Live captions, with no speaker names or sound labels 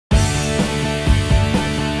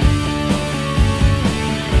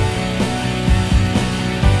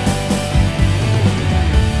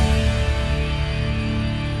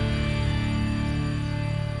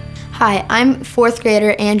Hi, I'm 4th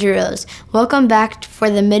grader Andrew Rose. Welcome back for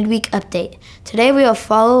the midweek update. Today we will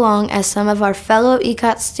follow along as some of our fellow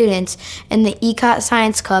Ecot students in the Ecot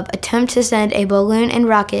Science Club attempt to send a balloon and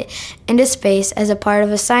rocket into space as a part of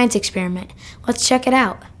a science experiment. Let's check it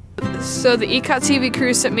out. So the ECOTtv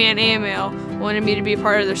crew sent me an email, wanting me to be a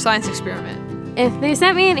part of their science experiment. If they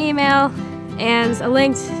sent me an email and a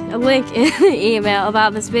link in the email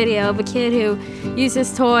about this video of a kid who used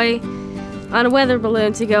his toy on a weather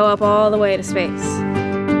balloon to go up all the way to space.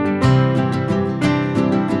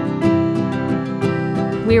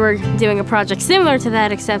 We were doing a project similar to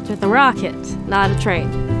that, except with a rocket, not a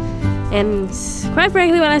train. And quite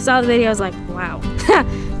frankly, when I saw the video, I was like, wow,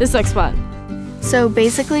 this looks fun. So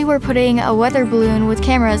basically, we're putting a weather balloon with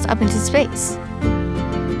cameras up into space.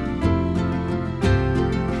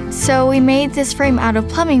 So we made this frame out of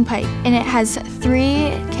plumbing pipe, and it has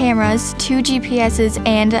 3 cameras, 2 GPSs,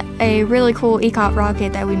 and a really cool Ecot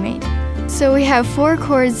rocket that we made. So we have 4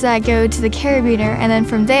 cords that go to the carabiner, and then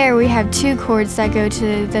from there we have 2 cords that go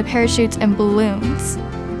to the parachutes and balloons.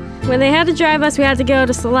 When they had to drive us, we had to go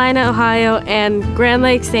to Salina, Ohio, and Grand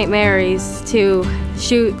Lake St. Mary's to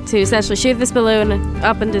essentially shoot this balloon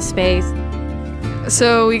up into space.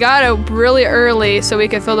 So we got out really early so we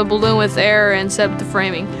could fill the balloon with air and set up the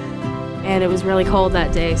framing. And it was really cold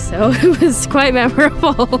that day, so it was quite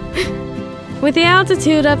memorable. With the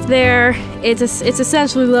altitude up there, it's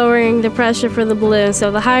essentially lowering the pressure for the balloon,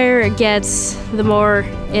 so the higher it gets, the more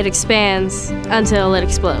it expands until it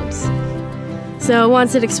explodes. So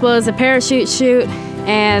once it explodes, the parachute shoot,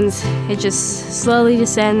 and it just slowly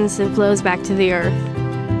descends and flows back to the earth.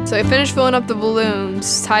 So I finished filling up the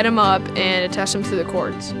balloons, tied them up, and attached them to the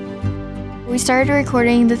cords. We started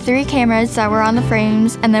recording the 3 cameras that were on the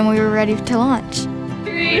frames, and then we were ready to launch.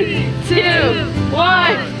 3, 2,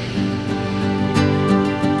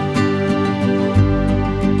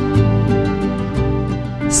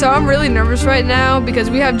 1! So I'm really nervous right now because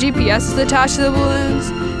we have GPSs attached to the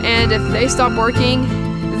balloons, and if they stop working,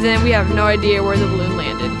 then we have no idea where the balloon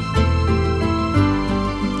landed.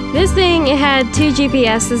 This thing, it had 2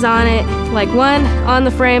 GPSs on it, like one on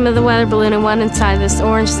the frame of the weather balloon and one inside this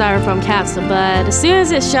orange styrofoam capsule, but as soon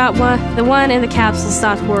as it shot the one in the capsule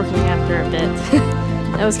stopped working after a bit.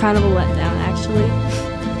 That was kind of a letdown, actually.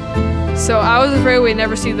 So I was afraid we'd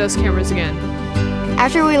never see those cameras again.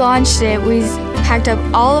 After we launched it, we packed up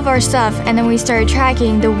all of our stuff, and then we started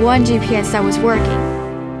tracking the 1 GPS that was working.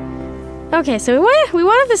 Okay, so we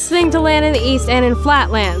wanted this thing to land in the east and in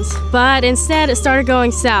flatlands, but instead it started going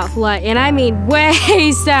south, and I mean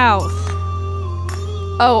way south.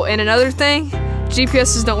 Oh, and another thing,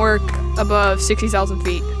 GPSs don't work above 60,000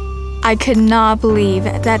 feet. I could not believe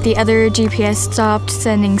that the other GPS stopped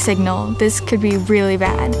sending signal. This could be really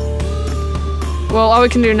bad. Well, all we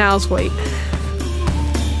can do now is wait.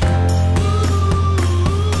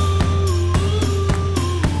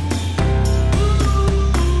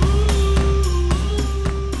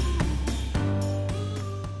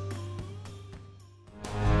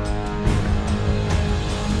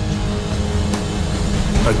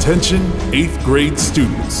 Attention 8th grade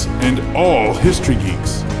students and all history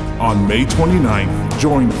geeks. On May 29th,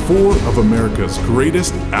 join 4 of America's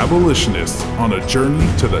greatest abolitionists on a journey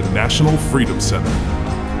to the National Freedom Center.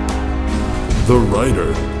 The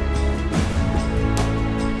writer,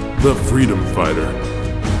 the freedom fighter,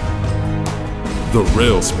 the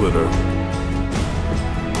rail splitter,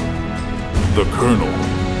 the colonel.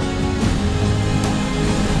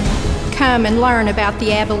 Come and learn about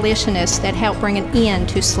the abolitionists that helped bring an end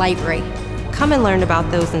to slavery. Come and learn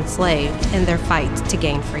about those enslaved and their fight to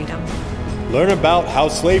gain freedom. Learn about how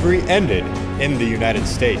slavery ended in the United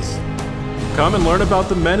States. Come and learn about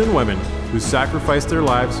the men and women who sacrificed their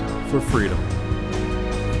lives for freedom.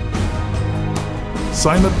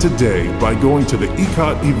 Sign up today by going to the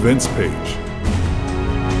Ecot events page.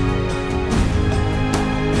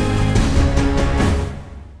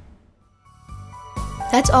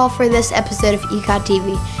 That's all for this episode of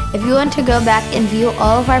ECOTtv. If you want to go back and view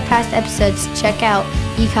all of our past episodes, check out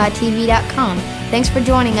ECOTtv.com. Thanks for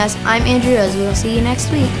joining us. I'm Andrew Rose. We'll see you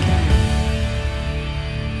next week.